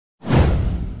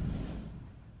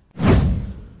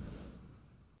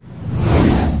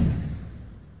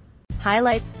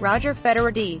Highlights: Roger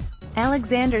Federer d.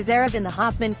 Alexander Zverev in the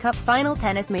Hopman Cup final.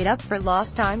 Tennis made up for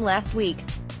lost time last week.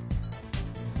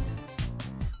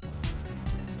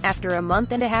 After a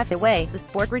month and a half away, the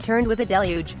sport returned with a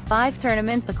deluge, 5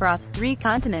 tournaments across 3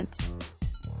 continents.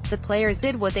 The players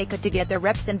did what they could to get their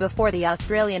reps in before the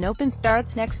Australian Open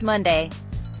starts next Monday.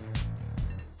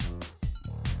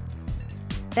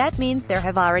 That means there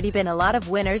have already been a lot of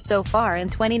winners so far in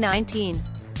 2019.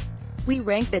 We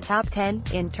rank the top 10,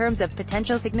 in terms of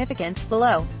potential significance,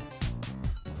 below.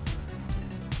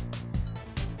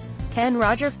 10.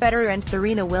 Roger Federer and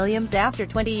Serena Williams. After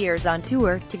 20 years on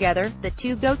tour together, the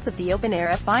two GOATs of the Open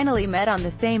era finally met on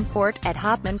the same court, at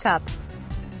Hopman Cup.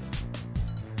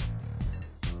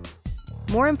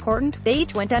 More important, they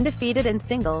each went undefeated in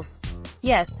singles.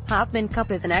 Yes, Hopman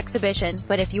Cup is an exhibition,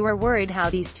 but if you are worried how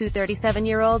these two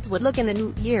 37-year-olds would look in the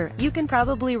new year, you can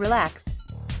probably relax.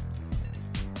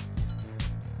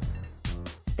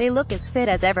 They look as fit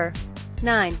as ever.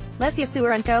 9. Lesia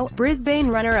Surenko, Brisbane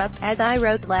runner-up. As I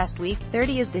wrote last week,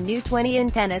 30 is the new 20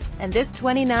 in tennis, and this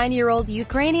 29-year-old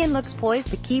Ukrainian looks poised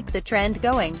to keep the trend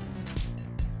going.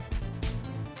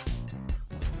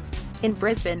 In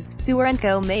Brisbane,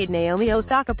 Surenko made Naomi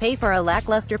Osaka pay for a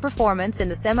lackluster performance in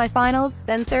the semi-finals,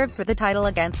 then served for the title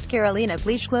against Karolina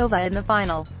Pliskova in the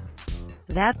final.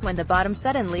 That's when the bottom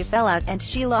suddenly fell out, and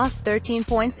she lost 13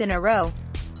 points in a row.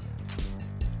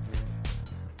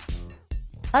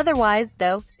 Otherwise,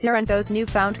 though, Surenko's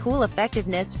newfound cool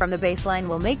effectiveness from the baseline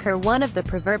will make her one of the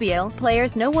proverbial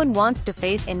players no one wants to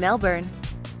face in Melbourne.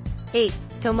 8.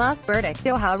 Tomas Berdych,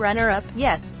 Doha runner-up.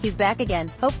 Yes, he's back again,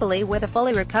 hopefully with a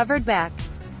fully recovered back.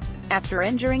 After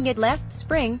injuring it last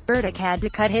spring, Berdych had to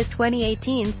cut his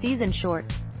 2018 season short.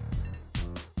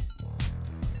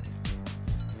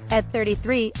 At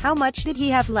 33, how much did he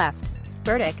have left?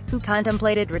 Berdych, who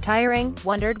contemplated retiring,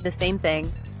 wondered the same thing.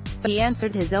 But he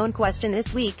answered his own question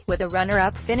this week, with a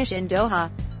runner-up finish in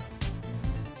Doha.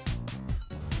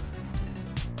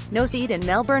 No seed in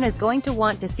Melbourne is going to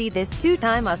want to see this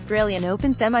two-time Australian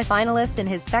Open semi-finalist in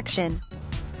his section.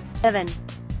 7.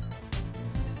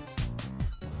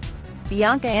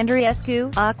 Bianca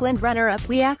Andreescu, Auckland runner-up.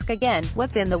 We ask again,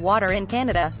 what's in the water in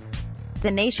Canada?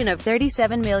 The nation of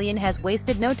 37 million has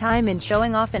wasted no time in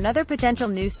showing off another potential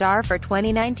new star for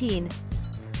 2019.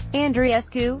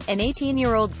 Andreescu, an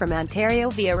 18-year-old from Ontario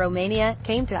via Romania,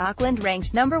 came to Auckland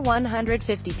ranked number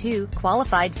 152,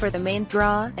 qualified for the main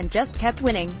draw, and just kept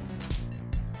winning.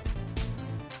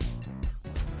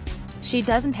 She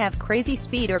doesn't have crazy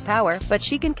speed or power, but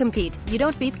she can compete. You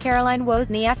don't beat Caroline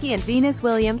Wozniacki and Venus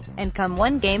Williams, and come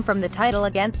one game from the title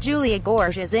against Julia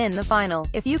Gorges in the final,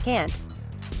 if you can't.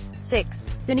 6.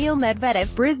 Daniil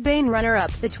Medvedev, Brisbane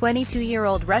runner-up. The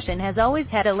 22-year-old Russian has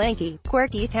always had a lanky,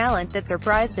 quirky talent that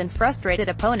surprised and frustrated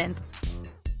opponents.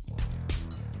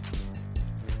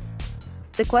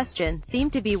 The question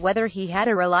seemed to be whether he had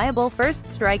a reliable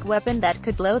first-strike weapon that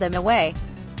could blow them away.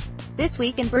 This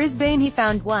week in Brisbane he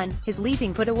found one, his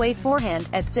leaping put-away forehand.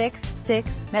 At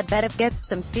 6'6", Medvedev gets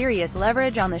some serious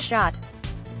leverage on the shot.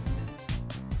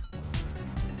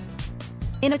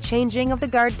 In a changing of the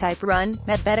guard-type run,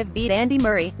 Medvedev beat Andy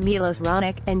Murray, Milos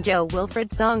Raonic, and Jo-Wilfried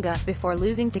Tsonga, before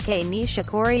losing to Kei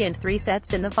Nishikori in 3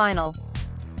 sets in the final.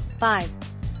 5.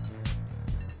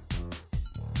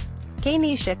 Kei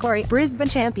Nishikori, Brisbane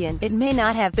champion. It may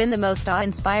not have been the most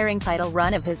awe-inspiring title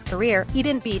run of his career, he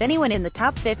didn't beat anyone in the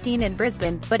top 15 in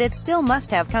Brisbane, but it still must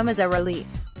have come as a relief.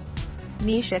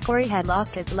 Nishikori had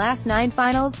lost his last 9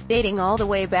 finals, dating all the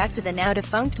way back to the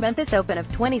now-defunct Memphis Open of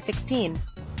 2016.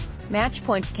 Match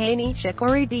point: Kei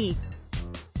Nishikori d.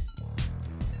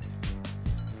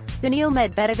 Daniil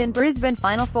Medvedev in Brisbane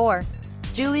Final 4.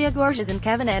 Julia Gorges and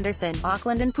Kevin Anderson,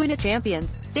 Auckland and Pune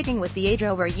champions. Sticking with the age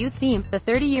over youth theme, the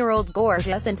 30-year-old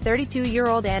Gorges and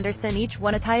 32-year-old Anderson each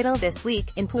won a title this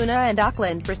week, in Pune and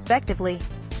Auckland, respectively.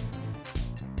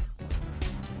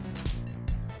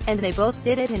 And they both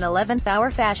did it in 11th-hour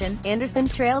fashion. Anderson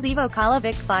trailed Ivo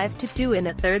Kolovic 5-2 in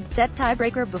a third-set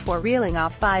tiebreaker before reeling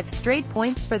off 5 straight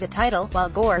points for the title, while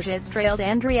Gorges trailed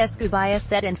Andreescu by a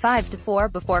set in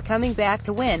 5-4 before coming back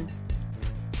to win.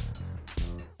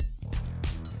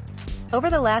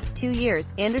 Over the last 2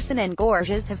 years, Anderson and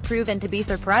Gorges have proven to be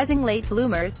surprising late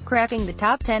bloomers, cracking the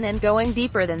top 10 and going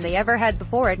deeper than they ever had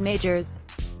before at majors.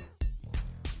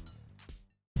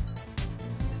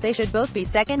 They should both be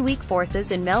second-week forces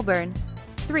in Melbourne.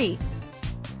 3.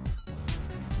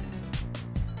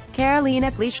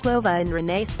 Karolina Pliskova and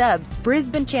Renee Stubbs,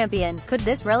 Brisbane champion. Could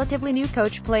this relatively new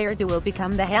coach-player duo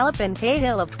become the Halep and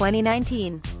Cahill of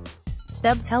 2019?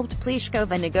 Stubbs helped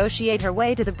Pliskova negotiate her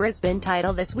way to the Brisbane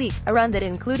title this week, a run that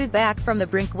included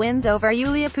back-from-the-brink wins over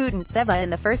Yulia Putintseva in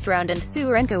the first round and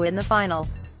Surenko in the final.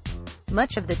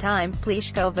 Much of the time,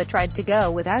 Pliskova tried to go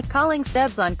without calling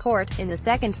Stubbs on court in the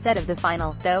second set of the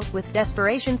final, though, with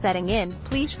desperation setting in,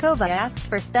 Pliskova asked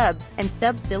for Stubbs, and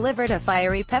Stubbs delivered a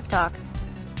fiery pep talk.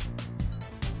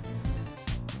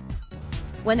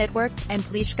 When it worked, and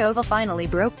Pliskova finally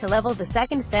broke to level the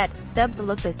second set, Stubbs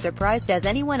looked as surprised as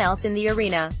anyone else in the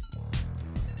arena.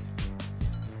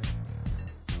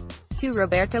 To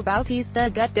Roberto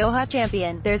Bautista Gut Doha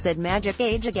champion, there's that magic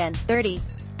age again, 30.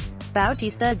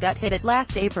 Bautista Gut hit it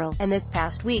last April, and this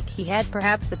past week he had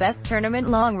perhaps the best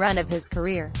tournament-long run of his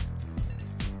career.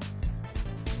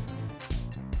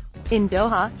 In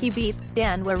Doha, he beat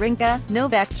Stan Wawrinka,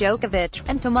 Novak Djokovic,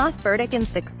 and Tomas Berdych in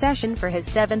succession for his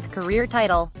 7th career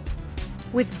title.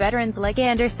 With veterans like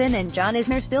Anderson and John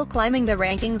Isner still climbing the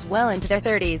rankings well into their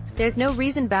 30s, there's no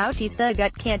reason Bautista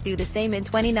Gut can't do the same in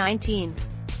 2019.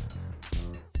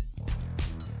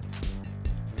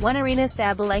 Won Aryna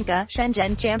Sabalenka,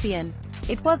 Shenzhen champion.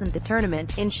 It wasn't the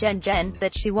tournament, in Shenzhen,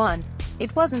 that she won.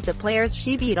 It wasn't the players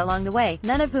she beat along the way,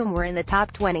 none of whom were in the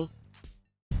top 20.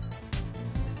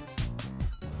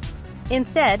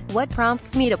 Instead, what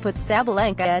prompts me to put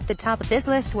Sabalenka at the top of this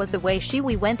list was the way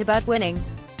we went about winning.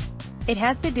 It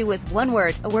has to do with one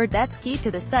word, a word that's key to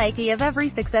the psyche of every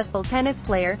successful tennis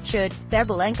player: should.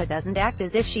 Sabalenka doesn't act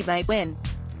as if she might win.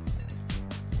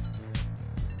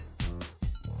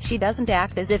 She doesn't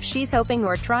act as if she's hoping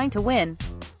or trying to win.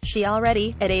 She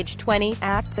already, at age 20,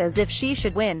 acts as if she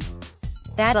should win.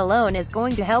 That alone is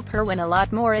going to help her win a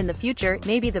lot more in the future,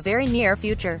 maybe the very near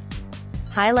future.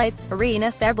 Highlights: Aryna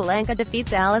Sabalenka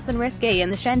defeats Alison Risqué in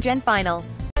the Shenzhen final.